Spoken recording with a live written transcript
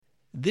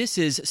This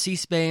is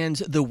C-SPAN's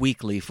The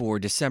Weekly for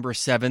December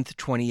 7th,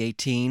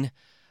 2018.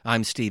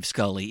 I'm Steve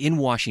Scully in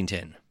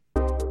Washington.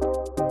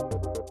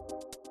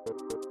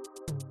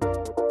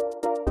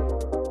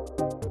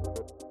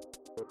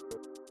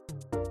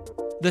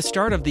 The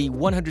start of the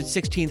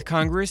 116th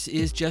Congress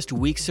is just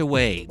weeks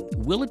away.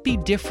 Will it be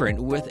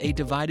different with a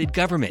divided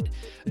government?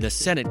 The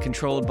Senate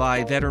controlled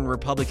by veteran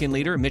Republican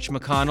leader Mitch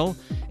McConnell,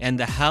 and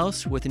the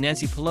House with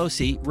Nancy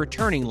Pelosi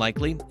returning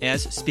likely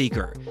as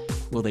Speaker.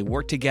 Will they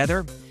work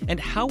together? And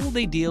how will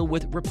they deal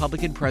with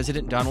Republican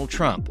President Donald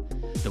Trump?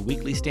 The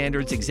Weekly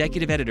Standard's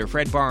executive editor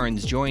Fred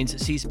Barnes joins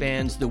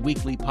C-SPAN's The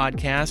Weekly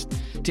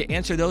podcast to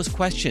answer those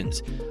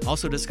questions,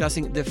 also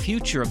discussing the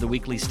future of the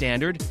Weekly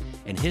Standard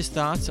and his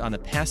thoughts on the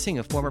passing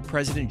of former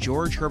President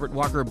George Herbert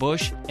Walker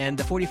Bush and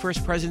the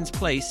 41st president's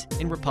place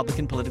in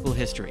Republican political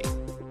history.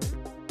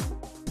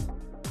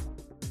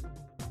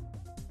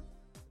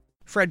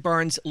 Fred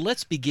Barnes,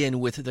 let's begin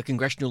with the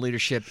congressional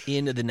leadership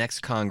in the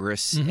next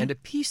Congress and a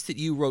piece that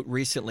you wrote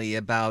recently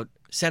about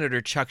Senator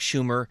Chuck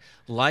Schumer.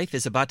 Life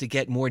is about to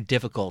get more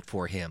difficult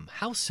for him.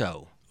 How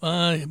so?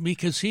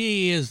 Because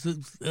he is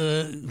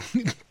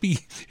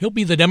he'll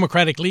be the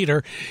Democratic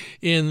leader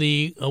in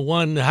the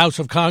one House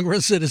of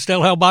Congress that is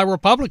still held by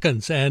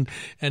Republicans and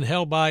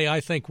held by, I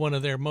think, one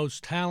of their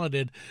most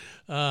talented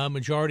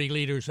majority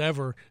leaders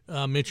ever,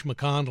 Mitch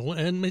McConnell.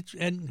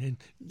 And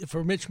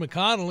for Mitch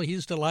McConnell,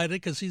 he's delighted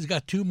because he's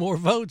got two more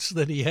votes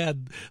than he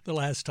had the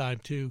last time,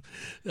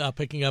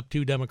 picking up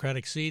two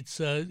Democratic seats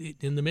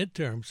in the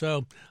midterm.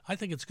 So I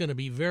think it's going to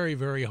be very,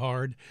 very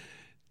hard.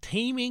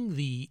 Taming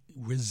the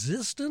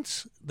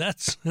resistance,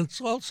 that's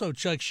also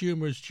Chuck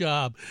Schumer's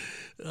job.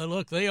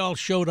 Look, they all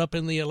showed up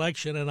in the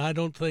election, and I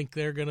don't think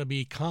they're going to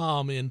be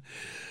calm in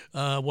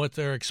what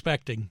they're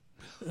expecting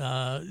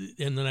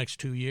in the next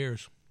 2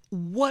 years.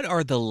 What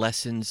are the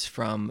lessons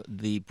from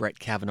the Brett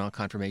Kavanaugh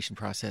confirmation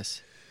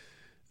process?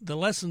 The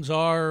lessons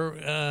are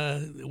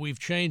we've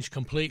changed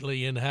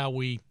completely in how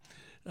we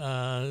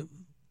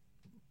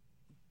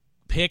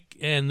pick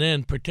and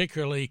then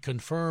particularly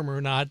confirm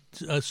or not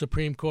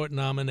Supreme Court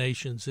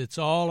nominations. It's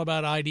all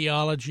about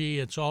ideology.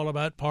 It's all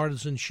about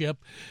partisanship.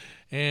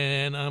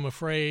 And I'm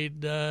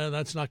afraid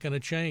that's not going to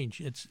change.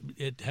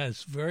 It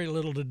has very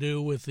little to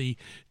do with the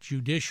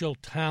judicial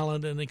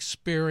talent and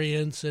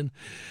experience and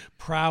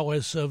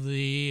prowess of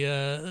the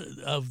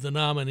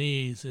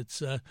nominees. It's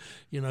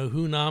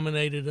who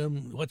nominated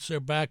them, what's their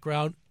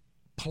background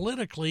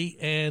politically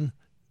and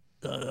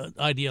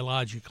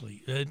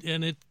ideologically,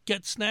 and it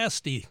gets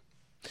nasty.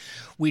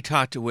 We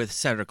talked with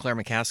Senator Claire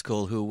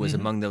McCaskill, who was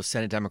among those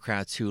Senate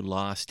Democrats who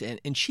lost,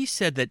 and she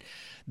said that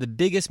the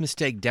biggest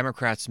mistake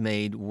Democrats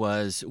made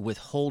was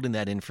withholding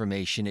that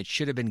information. It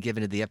should have been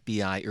given to the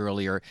FBI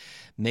earlier,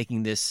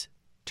 making this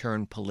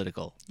turn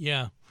political.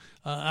 Yeah.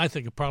 I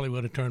think it probably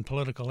would have turned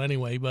political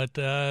anyway, but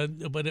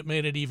it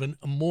made it even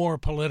more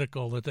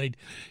political that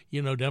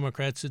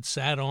Democrats had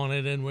sat on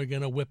it and were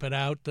going to whip it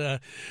out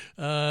at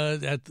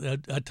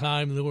a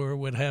time that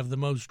would have the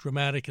most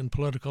dramatic and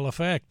political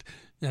effect.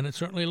 And it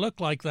certainly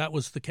looked like that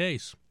was the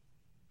case.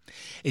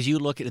 As you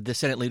look at the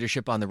Senate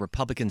leadership on the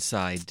Republican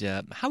side,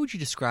 how would you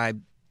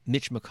describe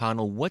Mitch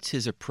McConnell? What's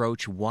his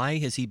approach? Why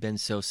has he been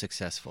so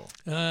successful?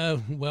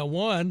 Well,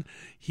 one,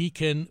 he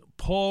can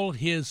pull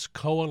his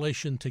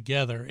coalition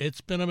together.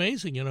 It's been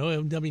amazing,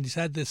 he's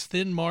had this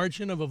thin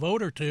margin of a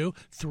vote or two,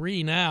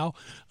 3 now,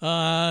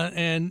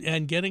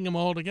 and getting them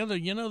all together.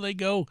 They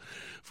go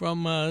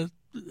from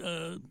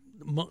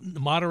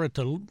moderate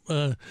to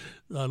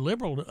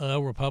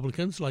liberal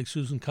Republicans like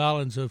Susan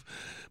Collins of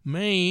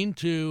Maine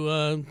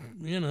to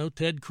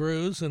Ted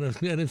Cruz and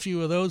a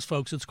few of those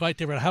folks. It's quite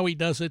different. How he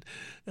does it,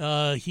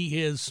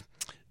 he is.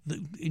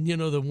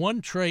 The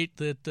one trait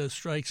that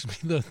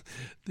strikes me,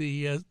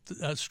 the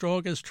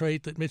strongest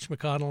trait that Mitch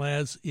McConnell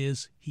has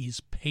is he's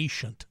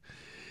patient.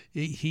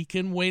 He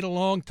can wait a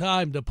long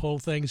time to pull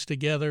things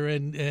together,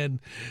 and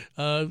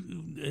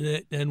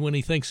when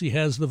he thinks he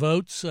has the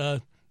votes,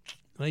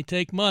 may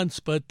take months,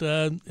 but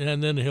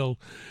and then he'll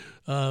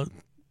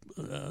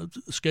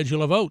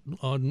schedule a vote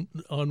on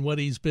what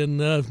he's been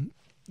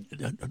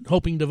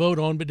hoping to vote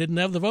on, but didn't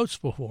have the votes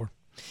before.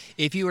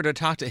 If you were to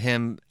talk to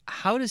him,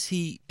 how does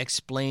he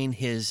explain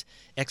his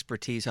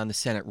expertise on the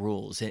Senate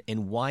rules,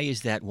 and why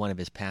is that one of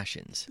his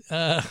passions?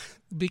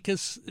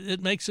 Because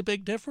it makes a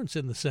big difference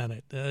in the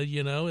Senate.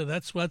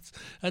 That's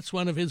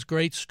one of his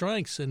great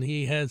strengths, and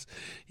he has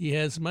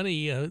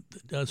many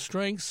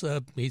strengths.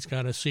 He's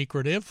kind of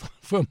secretive,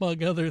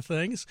 among other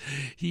things.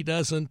 He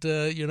doesn't.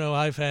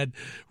 I've had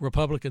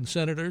Republican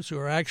senators who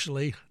are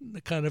actually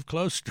kind of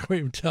close to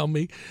him tell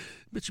me,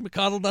 Mitch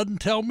McConnell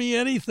doesn't tell me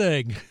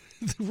anything.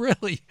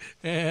 Really,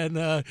 and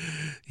I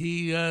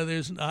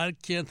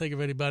can't think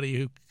of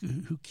anybody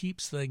who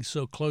keeps things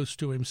so close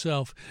to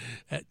himself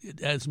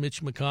as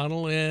Mitch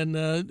McConnell,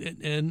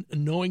 and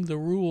knowing the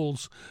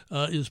rules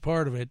is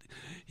part of it.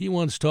 He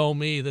once told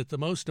me that the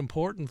most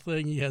important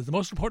thing he has, the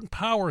most important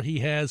power he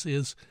has,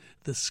 is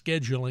the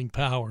scheduling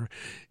power.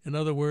 In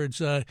other words,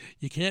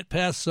 you can't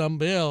pass some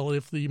bill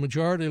if the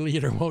majority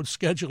leader won't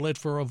schedule it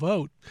for a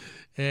vote.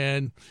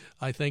 And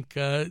I think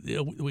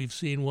we've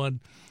seen one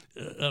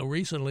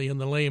recently in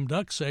the lame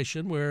duck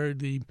session, where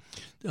the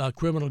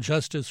criminal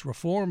justice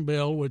reform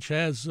bill, which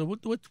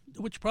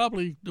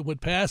probably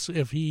would pass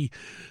if he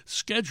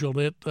scheduled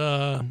it,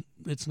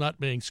 it's not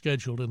being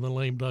scheduled in the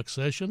lame duck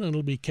session, and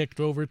it'll be kicked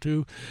over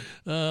to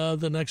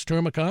the next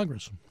term of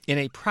Congress. In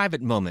a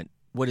private moment,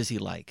 what is he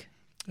like?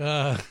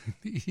 I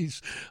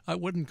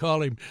wouldn't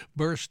call him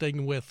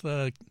bursting with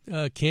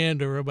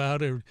candor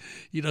about it.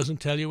 He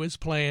doesn't tell you his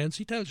plans.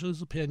 He tells you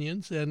his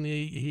opinions, and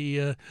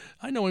I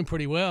know him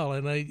pretty well,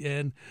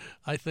 and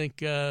I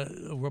think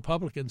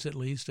Republicans at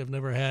least have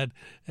never had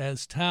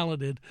as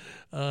talented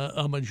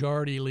a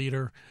majority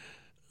leader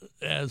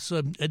as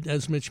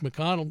Mitch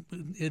McConnell,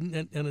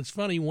 and it's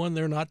funny, one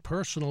they're not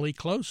personally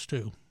close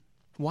to.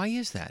 Why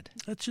is that?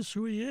 That's just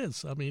who he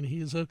is. I mean,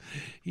 he's a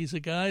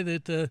guy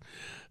that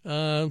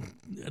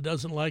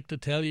doesn't like to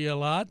tell you a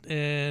lot,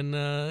 and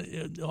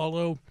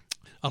although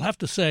I'll have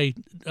to say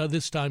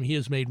this time he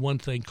has made one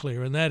thing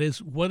clear, and that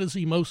is, what is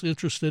he most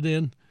interested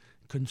in?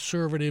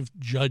 Conservative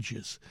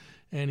judges.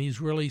 And he's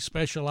really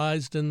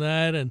specialized in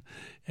that, and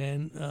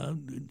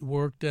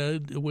worked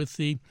with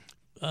the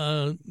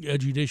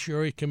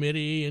Judiciary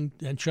Committee,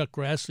 and Chuck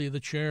Grassley, the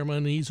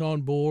chairman, he's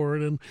on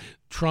board, and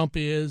Trump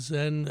is,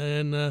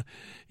 and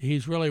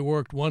he's really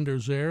worked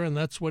wonders there, and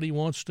that's what he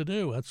wants to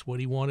do. That's what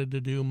he wanted to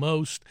do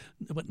most,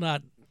 but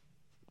not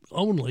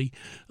only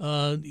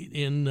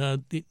in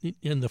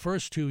the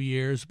first 2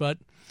 years, but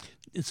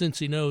since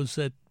he knows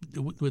that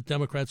with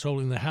Democrats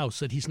holding the House,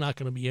 that he's not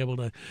going to be able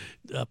to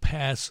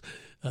pass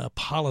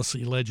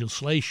policy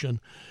legislation.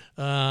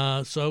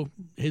 So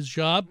his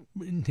job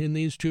in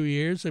these 2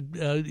 years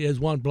is,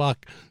 one,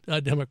 block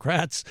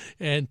Democrats,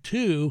 and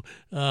two,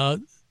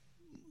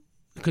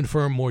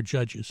 confirm more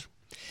judges.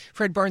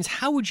 Fred Barnes,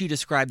 how would you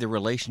describe the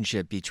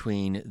relationship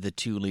between the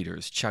two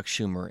leaders, Chuck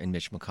Schumer and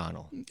Mitch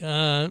McConnell?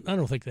 I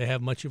don't think they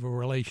have much of a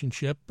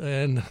relationship,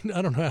 and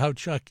I don't know how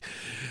Chuck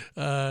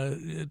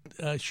Schumer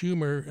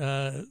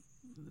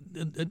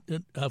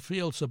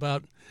feels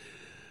about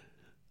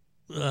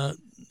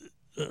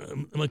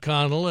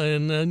McConnell,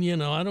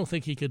 and I don't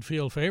think he could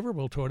feel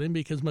favorable toward him,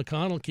 because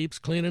McConnell keeps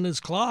cleaning his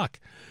clock,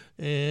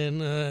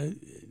 and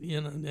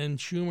and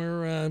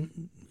Schumer.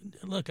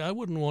 Look, I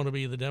wouldn't want to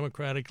be the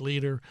Democratic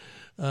leader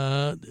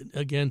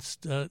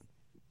against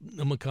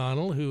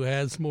McConnell, who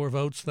has more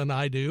votes than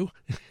I do.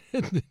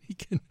 He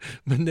can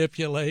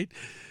manipulate,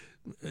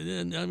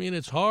 and I mean,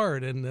 it's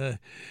hard, and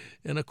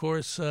of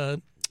course,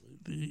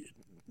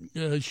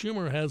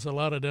 Schumer has a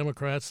lot of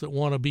Democrats that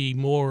want to be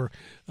more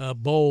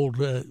bold,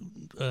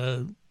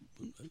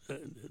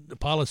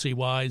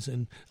 policy-wise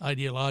and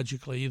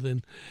ideologically,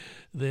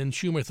 than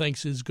Schumer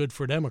thinks is good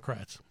for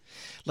Democrats.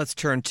 Let's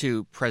turn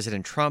to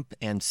President Trump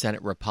and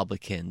Senate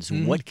Republicans.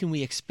 Mm-hmm. What can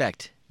we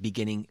expect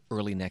beginning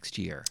early next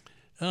year?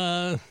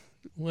 Well,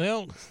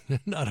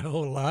 not a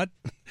whole lot.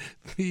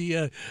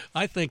 I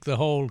think the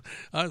whole.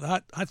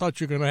 I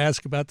thought you were going to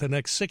ask about the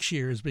next 6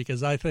 years,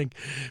 because I think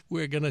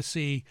we're going to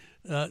see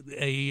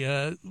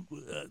the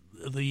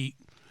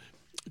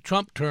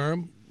Trump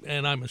term,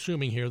 and I'm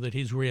assuming here that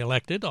he's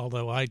reelected,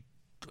 although I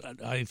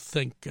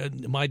think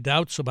my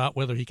doubts about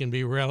whether he can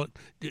be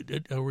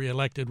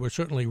reelected were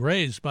certainly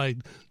raised by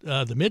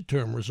the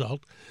midterm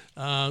result.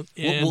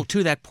 Well,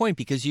 to that point,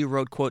 because you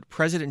wrote, quote,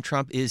 President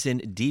Trump is in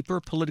deeper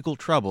political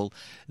trouble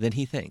than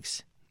he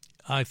thinks.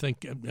 I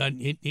think,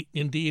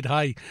 indeed,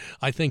 I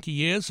think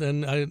he is,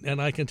 and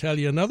I can tell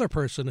you another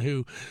person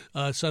who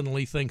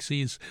suddenly thinks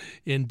he's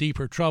in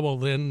deeper trouble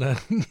than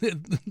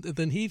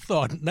he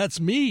thought. And that's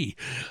me.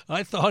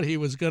 I thought he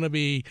was going to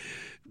be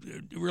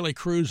really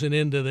cruising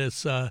into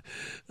this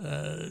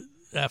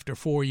after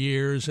 4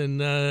 years,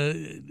 and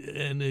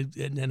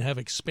have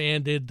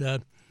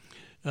expanded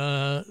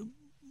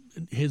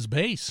his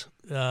base.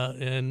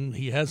 And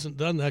he hasn't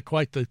done that.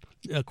 Quite the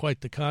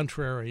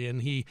contrary.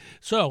 And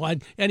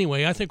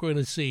anyway, I think we're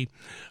going to see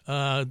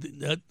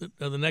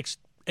the next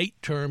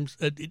 8 terms,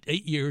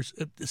 8 years,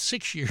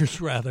 6 years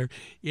rather,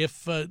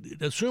 if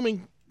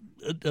assuming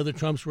the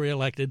Trump's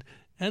reelected.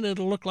 And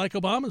it'll look like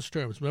Obama's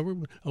terms.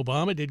 Remember,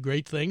 Obama did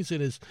great things in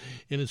his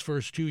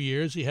first 2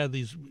 years. He had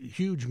these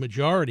huge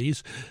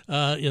majorities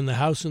in the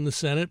House and the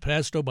Senate,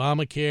 passed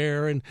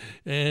Obamacare,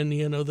 and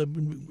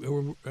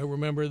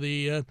remember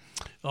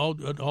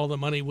all the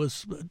money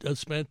was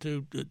spent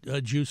to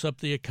juice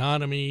up the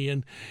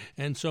economy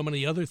and so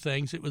many other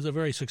things. It was a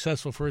very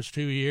successful first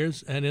 2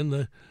 years, and in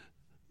the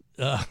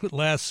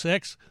last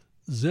 6,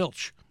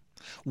 zilch.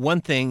 One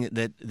thing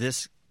that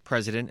this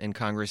president and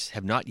Congress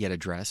have not yet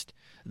addressed: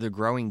 the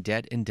growing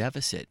debt and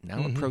deficit,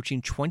 now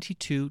approaching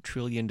 $22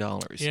 trillion.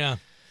 Yeah.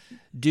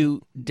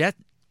 Do debt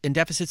and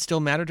deficits still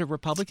matter to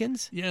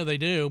Republicans? Yeah, they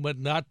do, but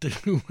not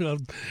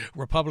to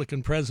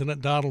Republican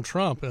President Donald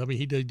Trump. I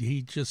mean,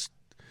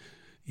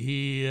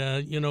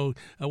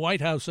 a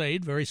White House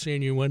aide, very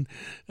senior one,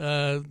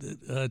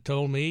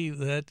 told me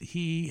that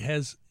he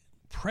has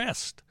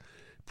pressed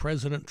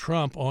President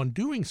Trump on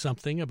doing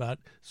something about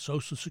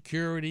Social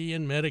Security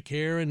and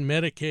Medicare and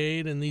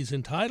Medicaid and these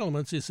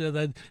entitlements. He said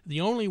that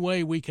the only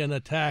way we can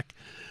attack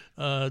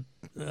the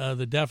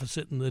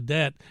deficit and the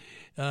debt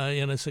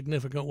in a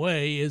significant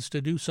way is to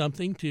do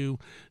something to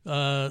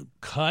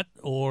cut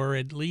or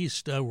at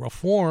least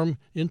reform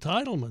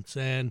entitlements.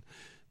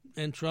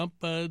 And Trump,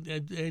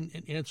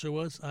 answer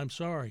was, I'm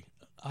sorry,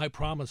 I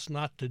promise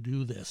not to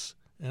do this,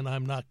 and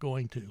I'm not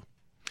going to.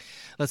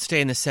 Let's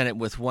stay in the Senate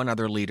with one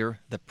other leader,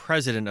 the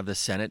president of the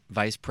Senate,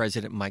 Vice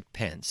President Mike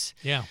Pence.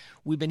 Yeah.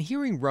 We've been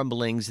hearing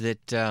rumblings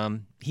that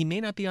he may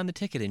not be on the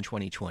ticket in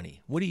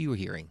 2020. What are you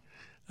hearing?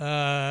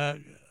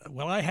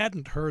 Well, I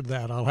hadn't heard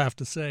that, I'll have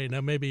to say.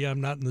 Now, maybe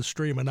I'm not in the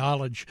stream of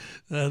knowledge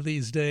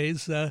these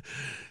days. But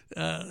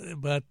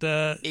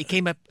it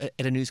came up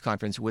at a news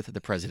conference with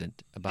the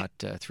president about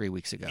 3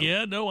 weeks ago.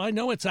 Yeah, no, I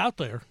know it's out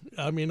there.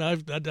 I mean,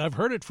 I've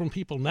heard it from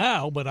people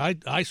now, but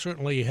I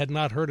certainly had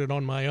not heard it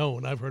on my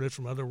own. I've heard it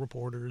from other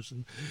reporters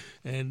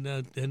and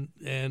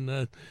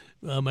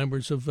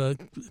members of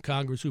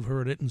Congress who've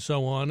heard it and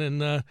so on.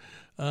 And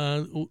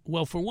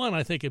well, for one,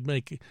 I think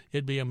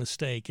it'd be a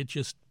mistake. It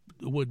just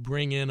would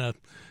bring in it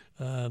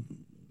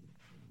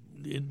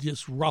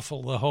just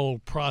ruffle the whole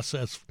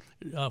process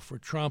for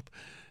Trump.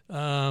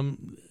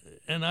 And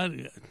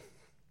I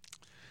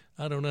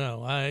don't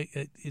know.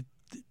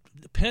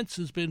 Pence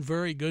has been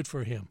very good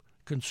for him.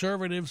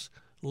 Conservatives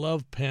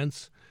love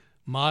Pence.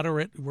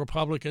 Moderate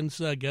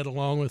Republicans get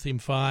along with him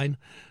fine.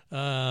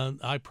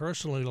 I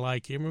personally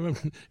like him.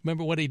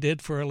 Remember what he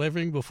did for a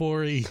living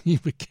before he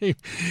became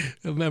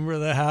a member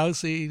of the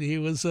House? He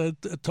was a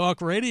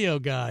talk radio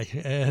guy,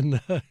 and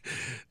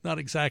not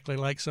exactly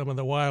like some of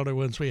the wilder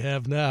ones we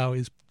have now.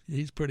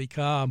 He's pretty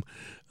calm.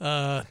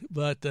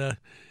 But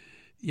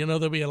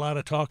there'll be a lot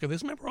of talk of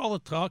this. Remember all the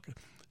talk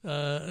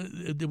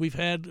that we've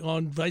had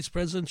on vice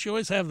presidents? You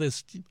always have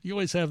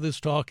this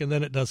talk, and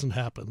then it doesn't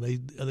happen.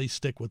 They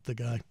stick with the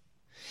guy.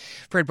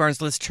 Fred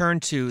Barnes, let's turn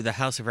to the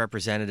House of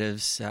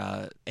Representatives,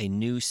 a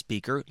new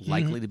speaker,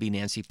 likely to be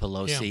Nancy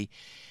Pelosi. Yeah.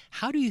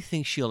 How do you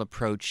think she'll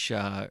approach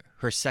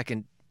her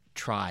second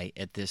try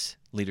at this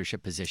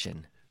leadership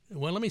position?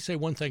 Well, let me say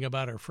one thing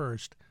about her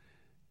first.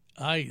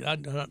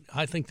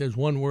 I think there's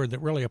one word that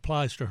really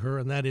applies to her,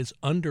 and that is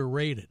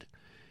underrated.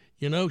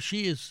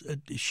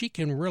 She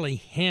can really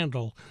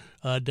handle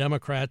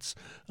Democrats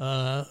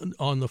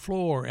on the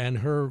floor and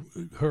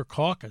her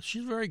caucus.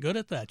 She's very good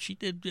at that. She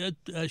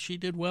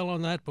did well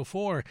on that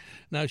before.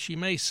 Now she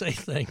may say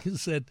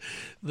things that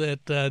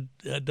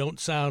don't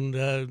sound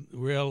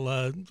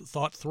real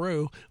thought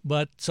through,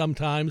 but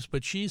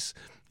she's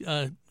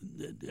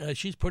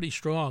pretty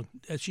strong.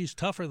 She's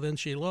tougher than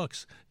she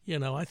looks.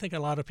 I think a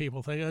lot of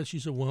people think,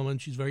 she's a woman,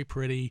 she's very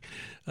pretty,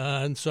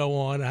 and so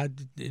on.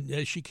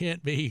 She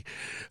can't be,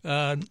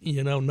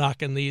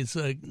 knocking these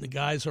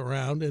guys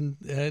around,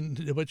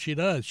 but she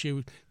does.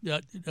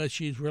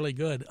 She's really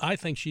good. I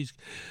think she's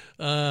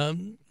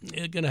going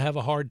to have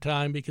a hard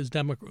time because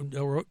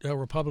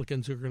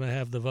Republicans are going to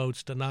have the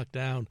votes to knock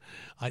down,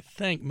 I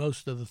think,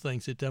 most of the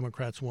things that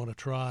Democrats want to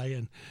try,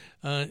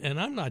 and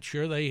I'm not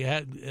sure they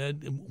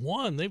had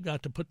one. They've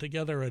got to put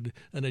together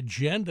an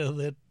agenda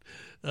that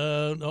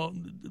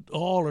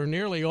all or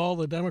nearly all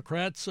the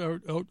Democrats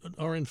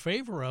are in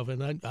favor of,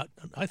 and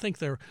I think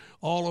they're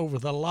all over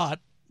the lot,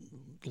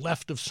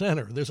 left of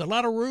center. There's a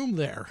lot of room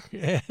there,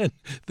 and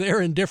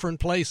they're in different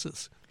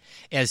places.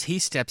 As he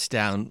steps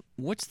down,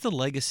 what's the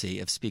legacy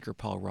of Speaker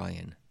Paul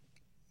Ryan?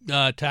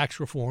 Tax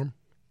reform.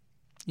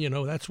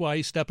 That's why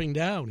he's stepping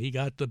down. He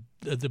got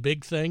the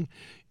big thing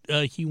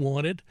he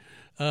wanted.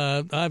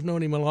 I've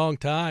known him a long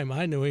time.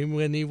 I knew him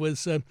when he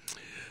was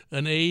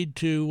an aide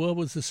to, what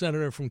was the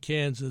senator from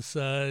Kansas?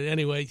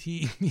 Anyway,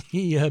 when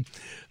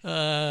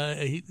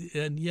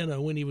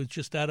he was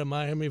just out of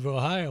Miami of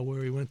Ohio,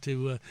 where he went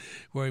to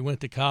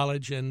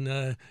college,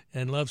 and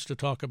loves to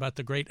talk about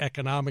the great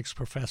economics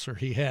professor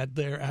he had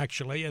there,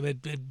 actually, and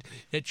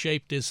it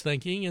shaped his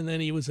thinking. And then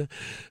he was a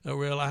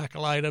real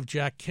acolyte of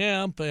Jack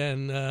Kemp,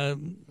 and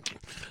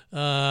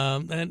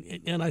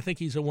I think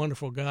he's a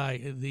wonderful guy.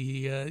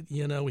 He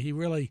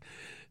really,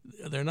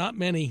 there are not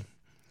many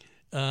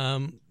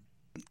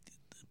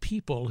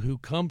people who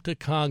come to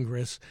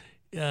Congress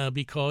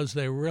because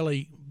they're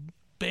really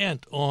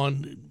bent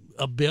on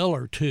a bill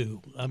or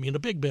two. I mean, a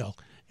big bill,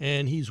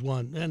 and he's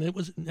one. And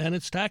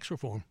it's tax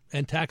reform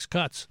and tax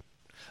cuts.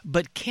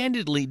 But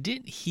candidly,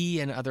 didn't he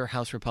and other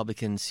House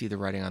Republicans see the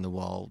writing on the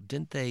wall?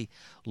 Didn't they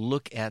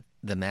look at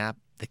the map,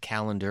 the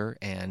calendar,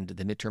 and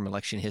the midterm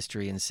election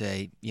history and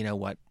say, you know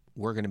what,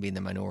 we're going to be in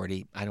the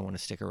minority. I don't want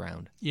to stick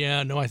around.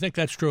 Yeah, no, I think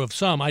that's true of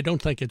some. I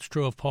don't think it's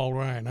true of Paul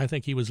Ryan. I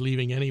think he was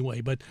leaving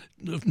anyway. But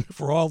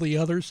for all the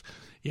others,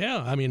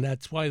 yeah, I mean,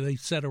 that's why they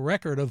set a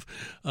record of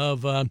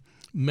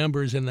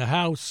members in the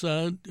House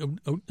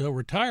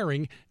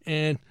retiring.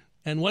 And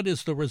what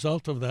is the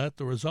result of that?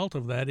 The result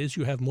of that is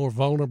you have more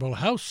vulnerable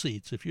House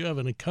seats. If you have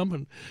an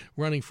incumbent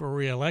running for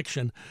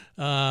re-election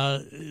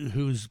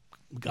who's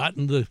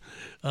gotten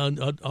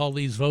all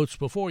these votes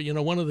before,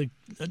 one of the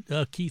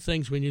key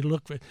things when you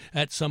look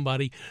at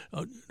somebody,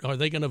 are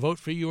they going to vote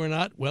for you or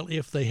not? Well,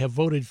 if they have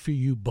voted for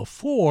you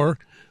before,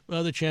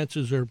 the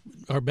chances are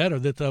better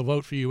that they'll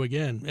vote for you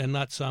again, and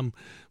not some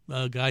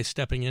guy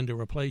stepping in to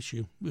replace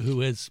you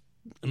who is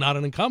not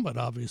an incumbent,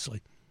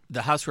 obviously.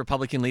 The House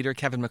Republican leader,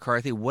 Kevin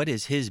McCarthy, what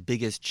is his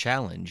biggest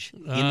challenge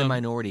in the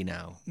minority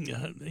now?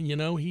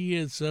 He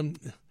is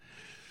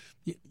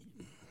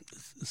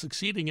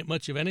succeeding at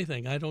much of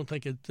anything. I don't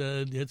think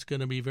it's going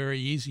to be very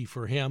easy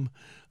for him.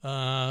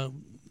 Democrats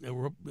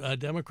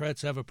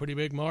have a pretty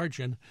big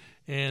margin,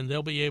 and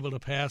they'll be able to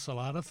pass a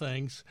lot of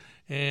things,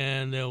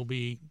 and they'll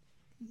be,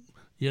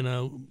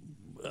 not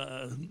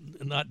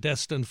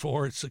destined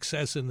for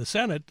success in the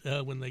Senate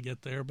when they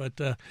get there.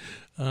 But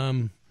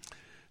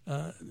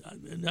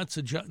that's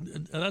a job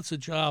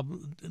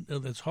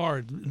that's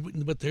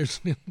hard. But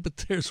there's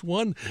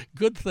one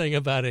good thing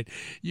about it.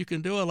 You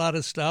can do a lot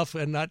of stuff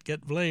and not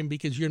get blamed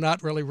because you're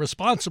not really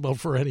responsible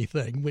for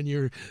anything when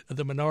you're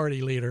the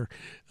minority leader.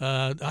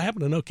 I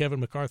happen to know Kevin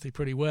McCarthy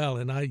pretty well,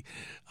 and I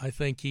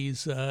think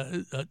he's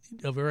a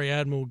very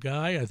admirable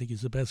guy. I think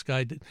he's the best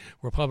guy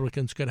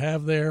Republicans could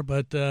have there.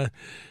 But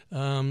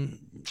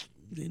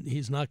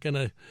he's not going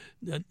to.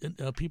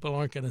 People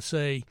aren't going to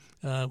say,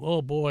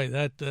 "Oh boy,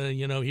 that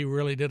he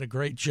really did a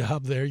great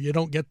job there." You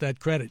don't get that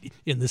credit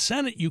in the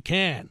Senate. You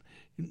can,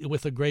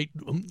 with a great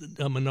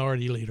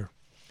minority leader.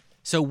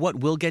 So, what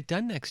will get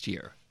done next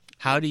year?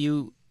 How do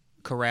you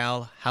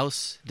corral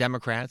House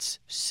Democrats,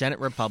 Senate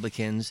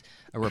Republicans,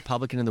 a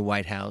Republican in the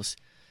White House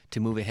to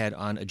move ahead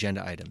on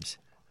agenda items?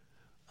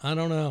 I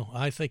don't know.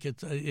 I think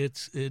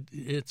it's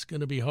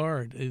going to be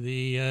hard.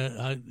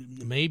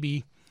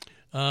 Maybe.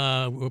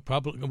 Not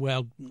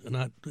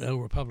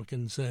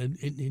Republicans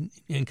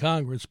in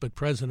Congress, but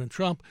President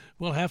Trump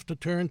will have to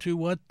turn to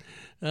what,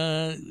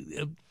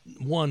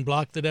 one,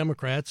 block the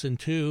Democrats, and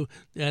two,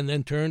 and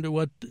then turn to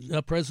what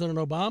President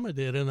Obama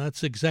did, and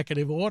that's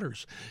executive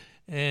orders.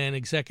 And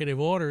executive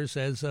orders,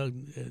 as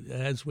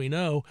we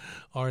know,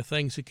 are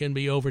things that can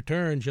be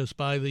overturned just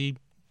by the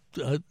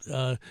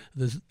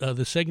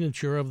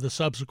signature of the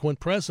subsequent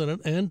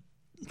president, and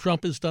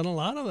Trump has done a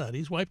lot of that.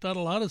 He's wiped out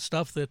a lot of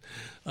stuff that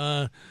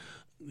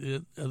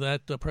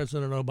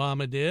President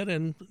Obama did,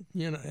 and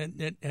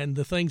and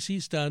the things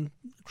he's done,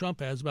 Trump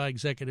has by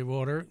executive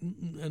order,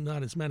 and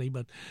not as many,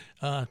 but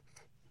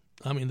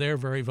they're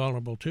very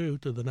vulnerable too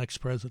to the next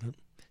president.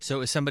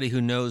 So, as somebody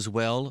who knows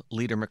well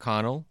Leader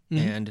McConnell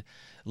and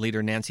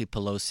Leader Nancy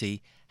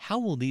Pelosi, how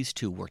will these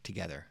two work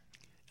together?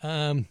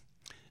 I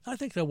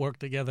think they'll work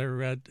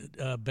together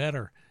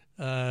better.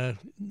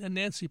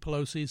 Nancy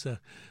Pelosi's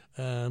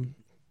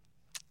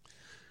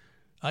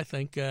I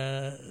think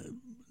a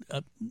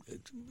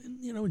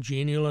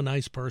genial, a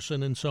nice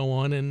person, and so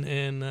on.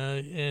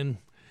 And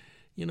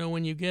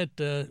when you get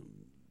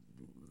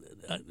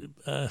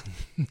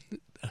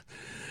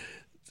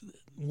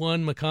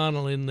one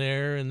McConnell in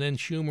there and then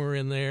Schumer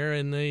in there,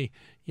 and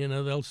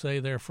they'll say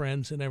they're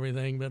friends and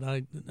everything, but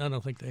I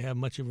don't think they have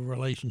much of a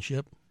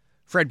relationship.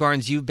 Fred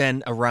Barnes, you've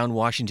been around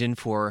Washington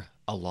for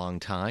a long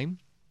time.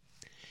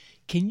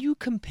 Can you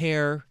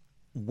compare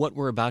what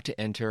we're about to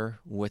enter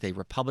with a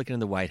Republican in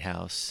the White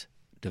House,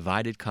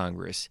 divided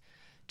Congress,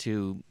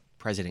 to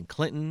President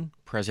Clinton,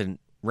 President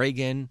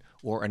Reagan,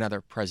 or another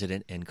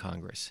president in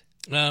Congress?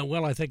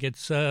 Well, I think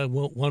it's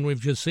one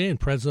we've just seen,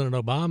 President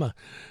Obama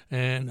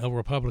and a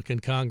Republican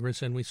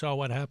Congress, and we saw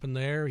what happened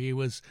there. He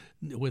was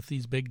with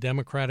these big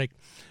Democratic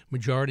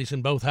majorities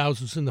in both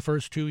houses in the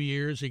first 2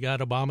 years. He got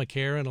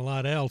Obamacare and a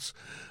lot else.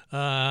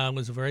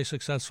 Was a very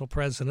successful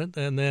president.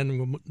 And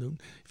then,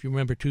 if you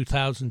remember,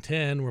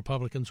 2010,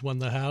 Republicans won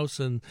the House,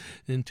 and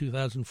in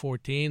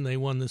 2014 they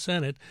won the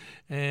Senate.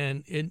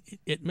 And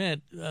it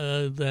meant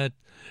that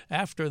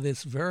after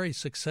this very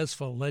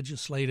successful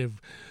legislative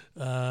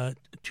 2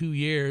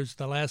 years,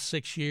 the last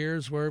 6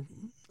 years were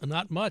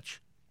not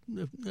much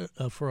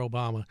for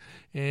Obama,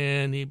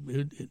 and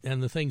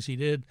the things he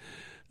did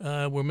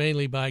were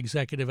mainly by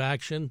executive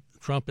action.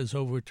 Trump has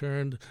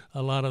overturned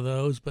a lot of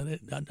those, but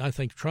I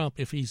think Trump,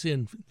 if he's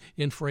in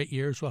for 8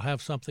 years, will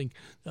have something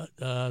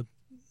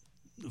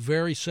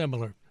very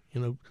similar.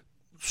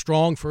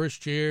 Strong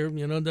first year,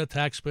 the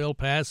tax bill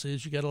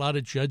passes, you get a lot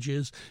of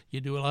judges,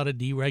 you do a lot of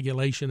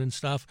deregulation and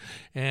stuff,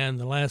 and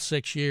the last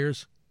 6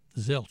 years,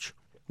 zilch.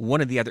 One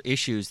of the other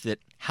issues that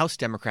House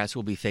Democrats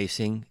will be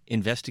facing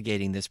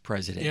investigating this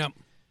president. Yep.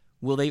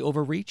 Will they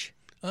overreach?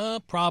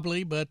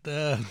 Probably, but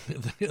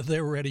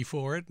they're ready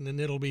for it, and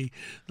it'll be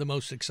the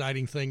most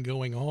exciting thing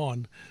going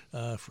on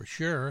for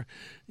sure.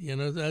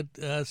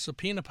 That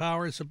subpoena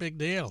power is a big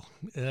deal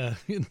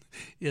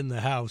in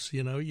the House.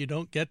 You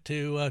don't get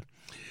to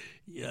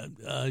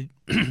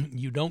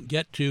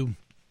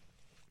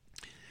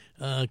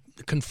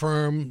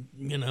confirm,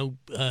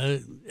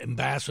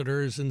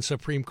 ambassadors and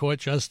Supreme Court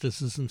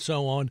justices and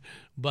so on,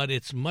 but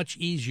it's much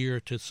easier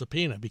to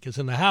subpoena because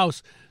in the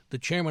House, the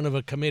chairman of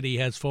a committee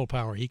has full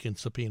power. He can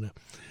subpoena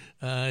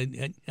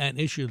and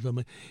issue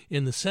them.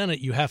 In the Senate,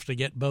 you have to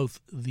get both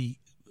the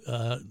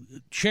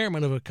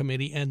chairman of a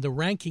committee and the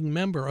ranking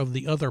member of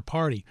the other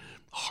party.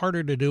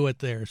 Harder to do it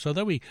there. So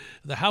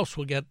the House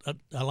will get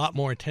a lot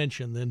more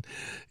attention than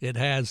it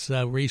has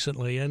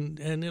recently, and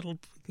it'll,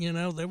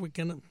 they were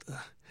going to.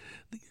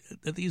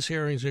 These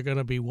hearings are going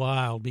to be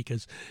wild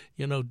because,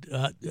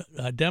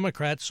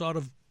 Democrats sort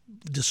of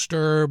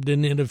disturbed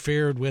and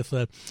interfered with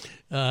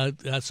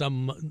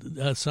some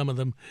of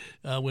them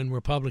when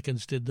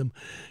Republicans did them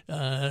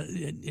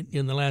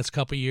in the last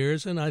couple of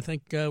years, and I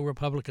think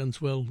Republicans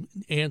will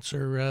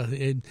answer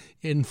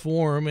in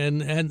form,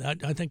 and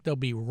I think they'll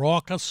be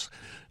raucous,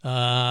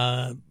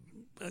 wild.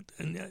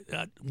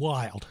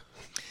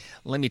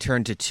 Let me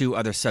turn to two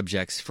other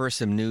subjects. First,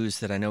 some news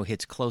that I know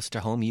hits close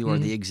to home. You are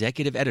the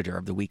executive editor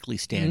of the Weekly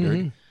Standard.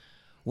 Mm-hmm.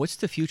 What's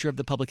the future of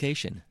the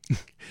publication?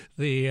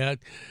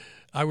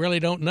 I really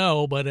don't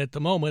know, but at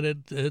the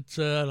moment, it's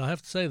I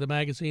have to say the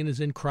magazine is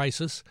in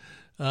crisis.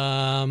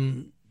 I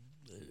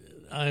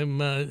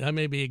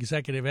may be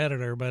executive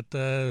editor, but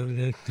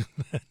that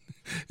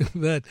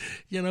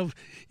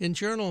in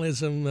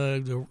journalism,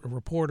 the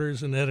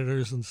reporters and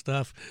editors and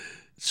stuff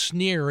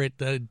sneer at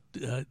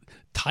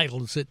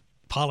titles that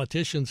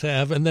politicians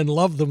have and then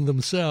love them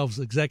themselves.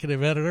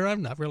 Executive editor,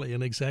 I'm not really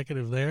an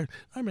executive there.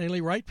 I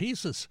mainly write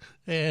pieces,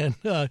 and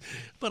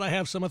but I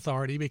have some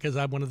authority because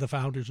I'm one of the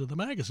founders of the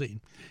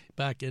magazine.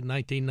 Back in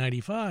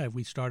 1995,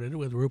 we started it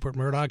with Rupert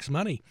Murdoch's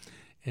money,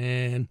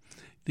 and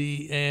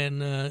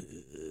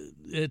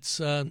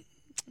it's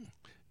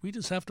we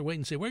just have to wait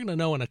and see. We're going to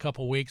know in a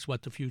couple of weeks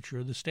what the future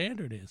of the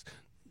Standard is.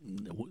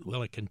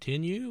 Will it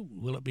continue?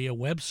 Will it be a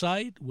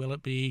website? Will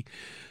it be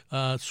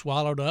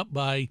swallowed up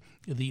by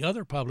the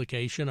other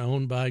publication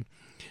owned by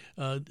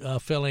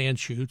Phil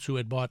Anschutz, who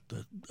had bought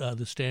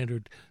the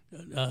Standard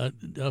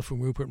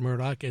from Rupert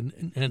Murdoch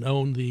and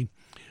owned the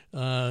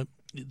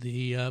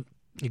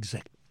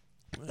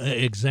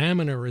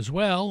Examiner as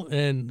well?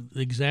 And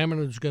the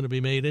Examiner is going to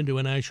be made into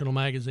a national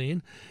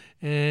magazine,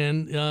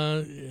 and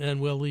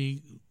will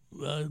the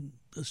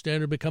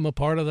Standard become a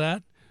part of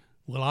that?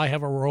 Will I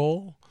have a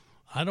role?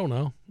 I don't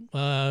know.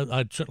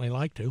 I'd certainly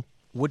like to.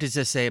 What does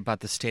this say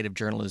about the state of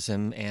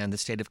journalism and the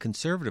state of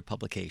conservative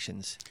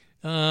publications?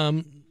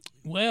 Look,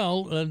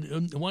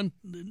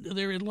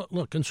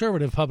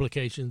 conservative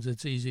publications,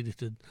 it's easy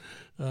to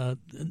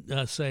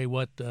say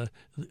what the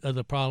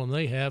problem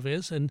they have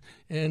is, and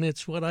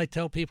it's what I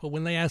tell people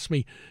when they ask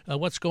me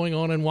what's going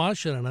on in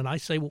Washington, and I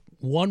say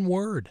one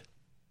word: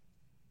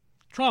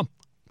 Trump.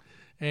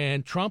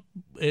 And Trump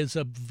is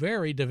a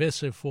very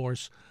divisive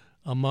force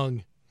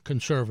among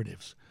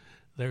conservatives.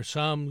 There's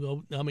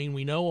some. I mean,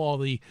 we know all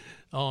the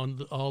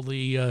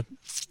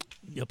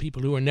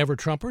people who are never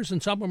Trumpers,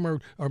 and some of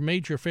them are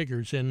major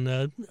figures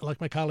in,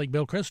 like my colleague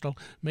Bill Kristol,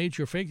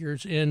 major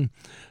figures in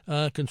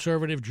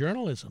conservative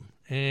journalism.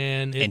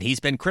 And he's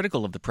been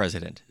critical of the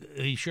president.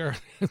 He sure.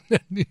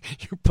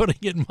 You're putting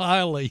it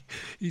mildly.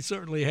 He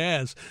certainly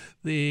has.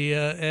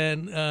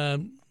 And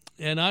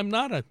I'm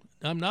not a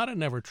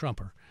never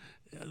Trumper.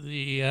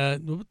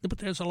 But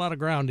there's a lot of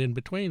ground in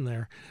between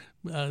there.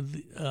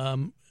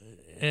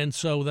 And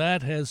so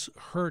that has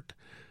hurt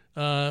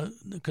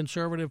the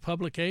conservative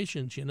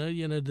publications.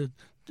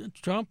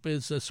 Trump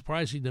is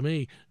surprising to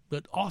me,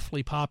 but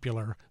awfully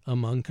popular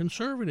among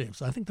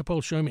conservatives. I think the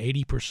polls show him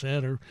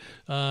 80%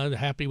 are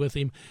happy with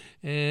him,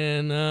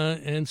 and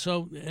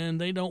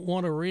they don't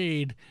want to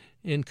read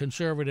in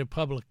conservative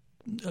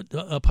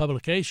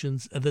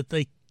publications that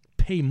they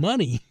pay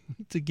money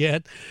to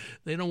get.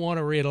 They don't want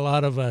to read a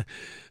lot of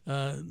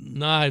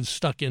knives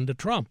stuck into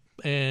Trump,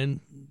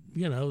 and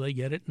they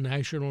get it in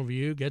National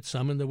Review, get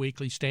some in the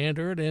Weekly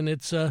Standard, and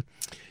it's a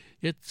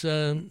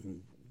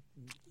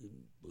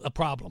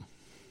problem.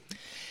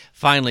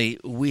 Finally,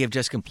 we have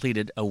just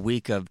completed a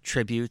week of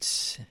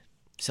tributes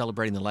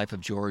celebrating the life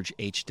of George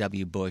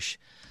H.W. Bush.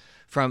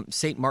 From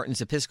St.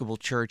 Martin's Episcopal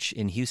Church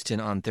in Houston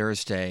on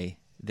Thursday,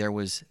 there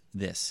was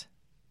this.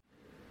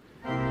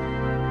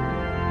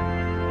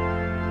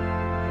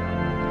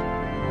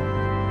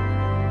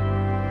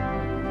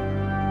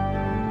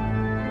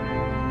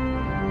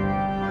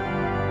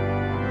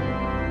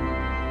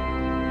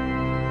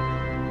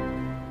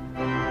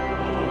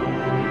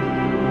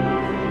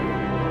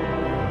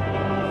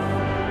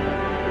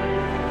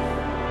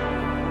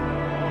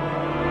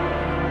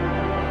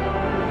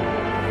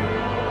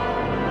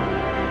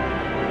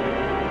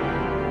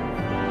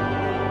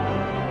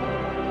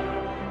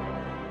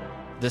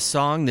 The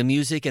song, the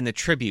music, and the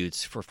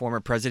tributes for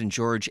former President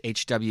George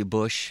H.W.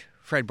 Bush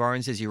Fred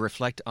Barnes, as you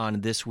reflect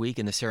on this week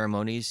and the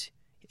ceremonies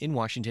in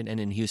Washington and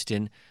in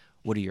Houston,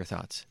 what are your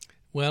thoughts?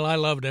 Well, I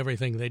loved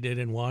everything they did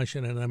in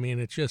Washington. I mean,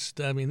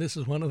 this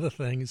is one of the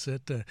things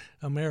that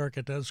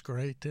America does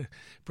great, to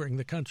bring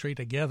the country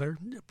together,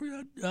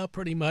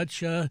 pretty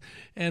much, and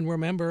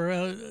remember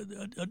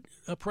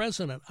a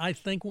president. I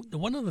think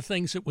one of the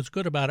things that was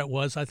good about it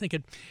was I think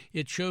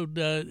it showed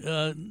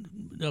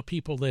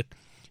people that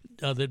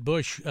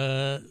Bush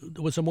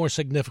was a more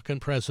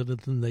significant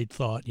president than they'd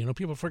thought. You know,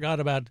 people forgot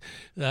about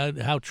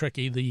how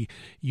tricky the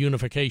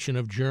unification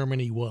of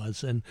Germany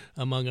was, and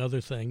among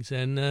other things,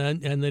 and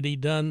that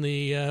he'd done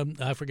the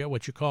I forget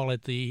what you call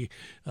it, the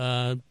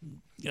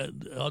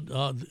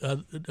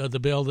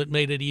bill that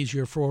made it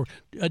easier for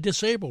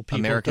disabled people,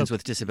 Americans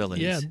with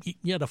disabilities,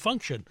 to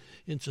function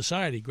in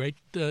society.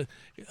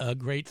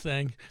 Great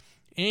thing.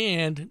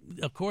 And,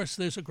 of course,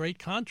 there's a great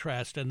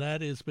contrast, and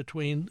that is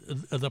between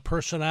the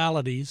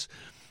personalities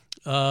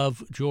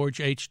of George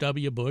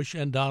H.W. Bush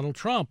and Donald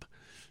Trump.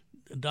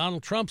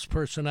 Donald Trump's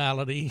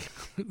personality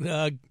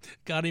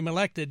got him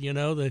elected. You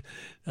know,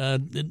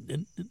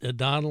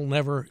 Donald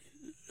never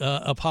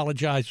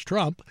apologized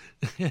Trump,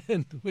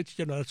 which,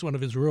 you know, that's one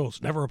of his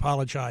rules. Never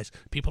apologize.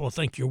 People will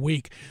think you're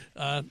weak.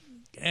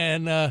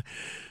 And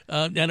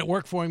it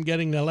worked for him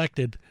getting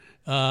elected.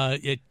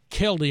 It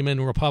killed him in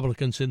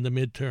Republicans in the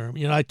midterm.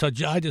 You know,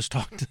 I just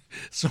talked to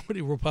so many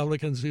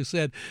Republicans who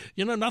said,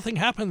 you know, nothing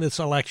happened this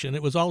election.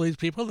 It was all these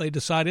people. They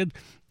decided,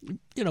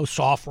 you know,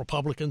 soft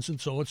Republicans and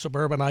so on,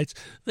 suburbanites.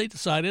 They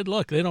decided,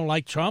 look, they don't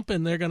like Trump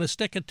and they're going to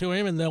stick it to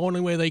him. And the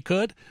only way they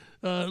could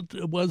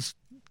was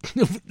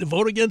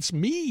vote against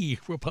me,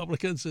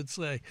 Republicans would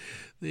say.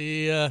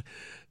 I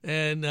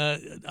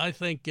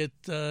think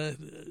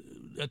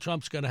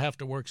Trump's going to have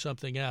to work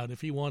something out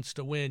if he wants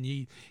to win.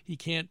 He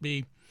can't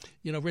be.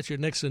 You know,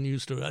 Richard Nixon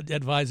used to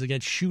advise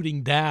against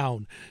shooting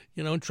down.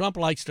 You know, and Trump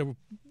likes to,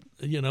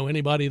 you know,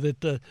 anybody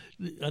that,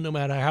 no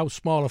matter how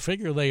small a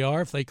figure they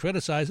are, if they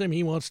criticize him,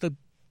 he wants to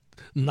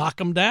knock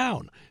them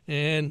down,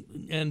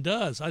 and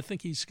does. I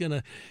think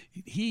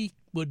he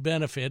would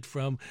benefit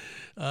from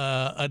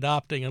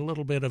adopting a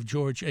little bit of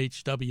George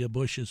H.W.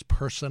 Bush's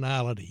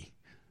personality.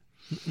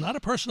 Not a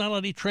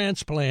personality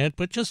transplant,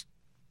 but just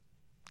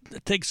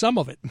take some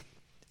of it.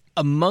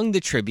 Among the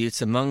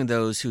tributes, among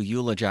those who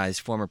eulogized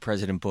former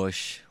President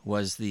Bush,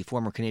 was the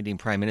former Canadian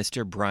Prime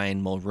Minister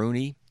Brian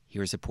Mulroney.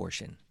 Here's a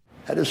portion.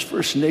 At his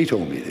first NATO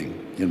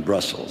meeting in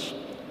Brussels,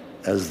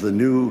 as the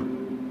new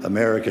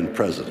American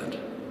president,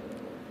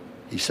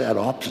 he sat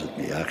opposite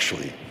me,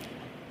 actually,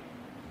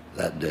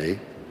 that day.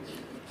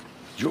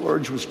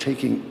 George was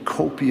taking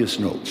copious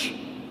notes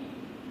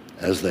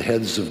as the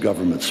heads of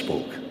government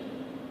spoke.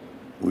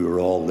 We were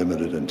all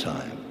limited in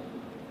time.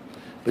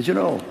 But you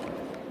know,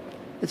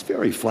 it's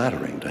very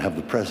flattering to have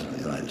the President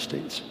of the United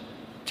States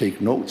take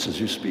notes as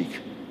you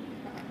speak.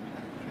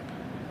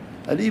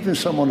 And even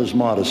someone as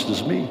modest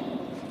as me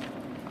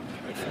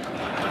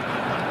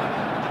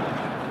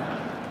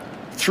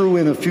threw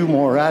in a few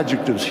more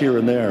adjectives here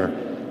and there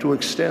to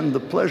extend the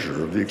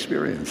pleasure of the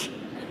experience.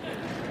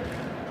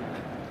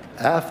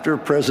 After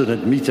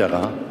President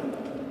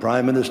Mitterrand,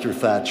 Prime Minister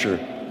Thatcher,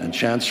 and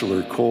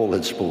Chancellor Kohl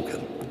had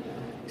spoken,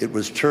 it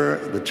was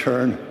the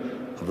turn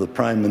of the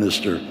Prime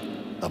Minister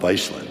of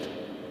Iceland,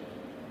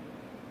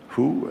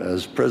 who,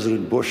 as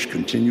President Bush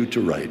continued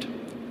to write,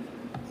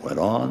 went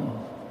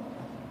on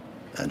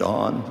and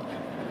on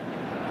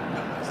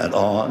and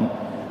on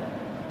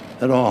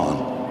and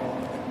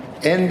on,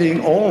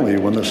 ending only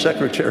when the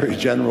Secretary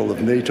General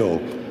of NATO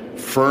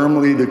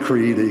firmly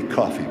decreed a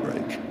coffee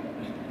break.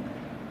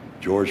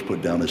 George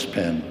put down his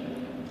pen,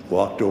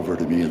 walked over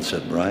to me and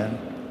said, "Brian,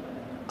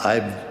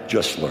 I've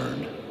just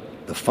learned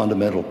the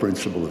fundamental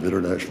principle of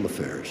international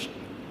affairs."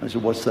 I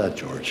said, "What's that,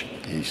 George?"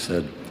 He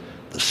said,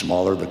 "The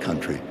smaller the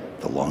country,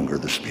 the longer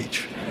the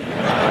speech."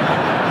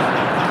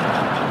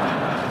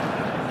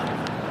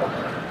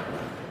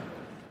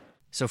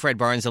 So, Fred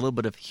Barnes, a little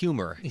bit of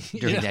humor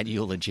during that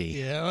eulogy.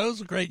 Yeah, that was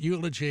a great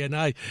eulogy, and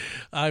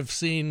I've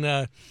seen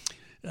the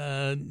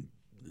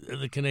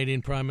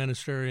Canadian Prime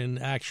Minister in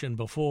action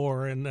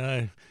before,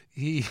 and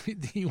he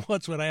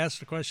once, when I asked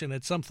the question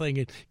at something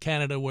in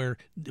Canada where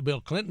Bill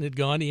Clinton had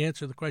gone, he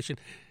answered the question,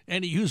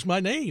 and he used my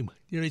name.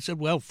 You know, he said,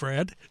 "Well,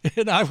 Fred,"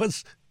 and I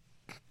was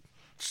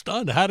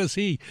stunned. How does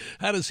he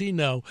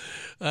know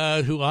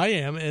who I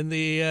am? And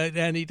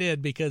he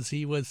did, because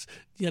he was,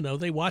 you know,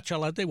 they watch a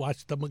lot. They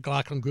watch the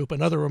McLaughlin Group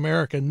and other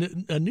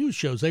American news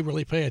shows. They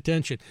really pay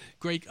attention.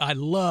 Great. I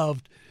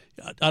loved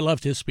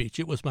his speech.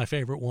 It was my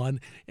favorite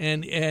one,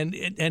 and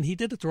he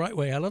did it the right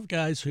way. I love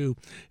guys who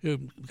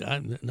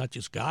not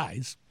just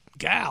guys,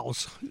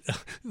 gals,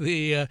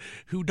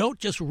 who don't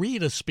just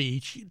read a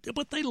speech,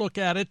 but they look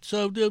at it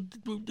so to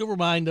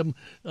remind them,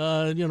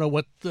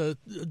 what the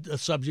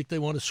subject they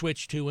want to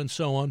switch to and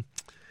so on.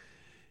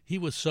 He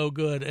was so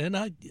good, and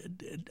I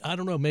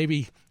don't know,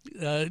 maybe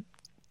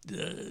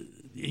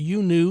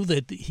you knew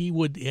that he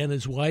would and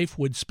his wife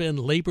would spend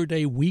Labor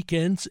Day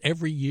weekends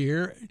every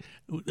year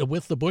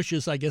with the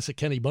Bushes, I guess, at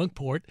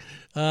Kennebunkport.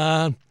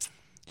 I'd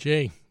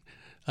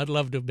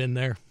love to have been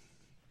there.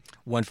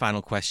 One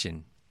final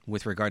question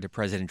with regard to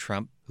President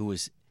Trump, who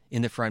was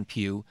in the front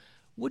pew.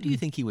 What do you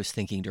think he was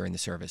thinking during the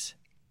service?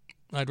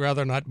 I'd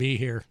rather not be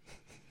here.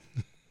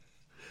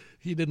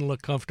 He didn't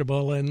look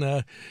comfortable,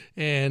 and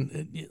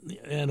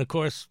of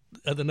course,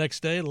 the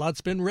next day, a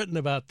lot's been written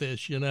about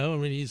this. I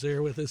mean, he's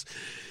there with his.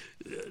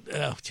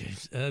 I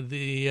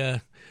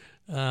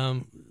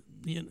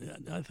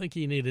think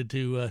he needed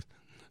to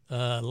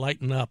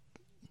lighten up.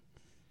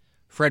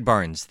 Fred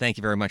Barnes, thank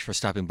you very much for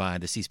stopping by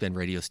the C-SPAN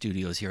radio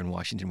studios here in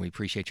Washington. We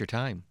appreciate your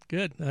time.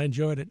 Good. I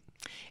enjoyed it.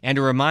 And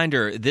a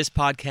reminder, this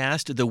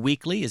podcast, The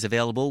Weekly, is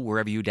available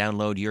wherever you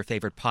download your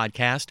favorite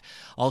podcast.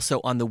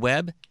 Also on the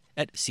web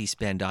at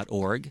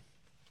cspan.org.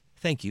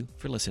 Thank you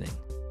for listening.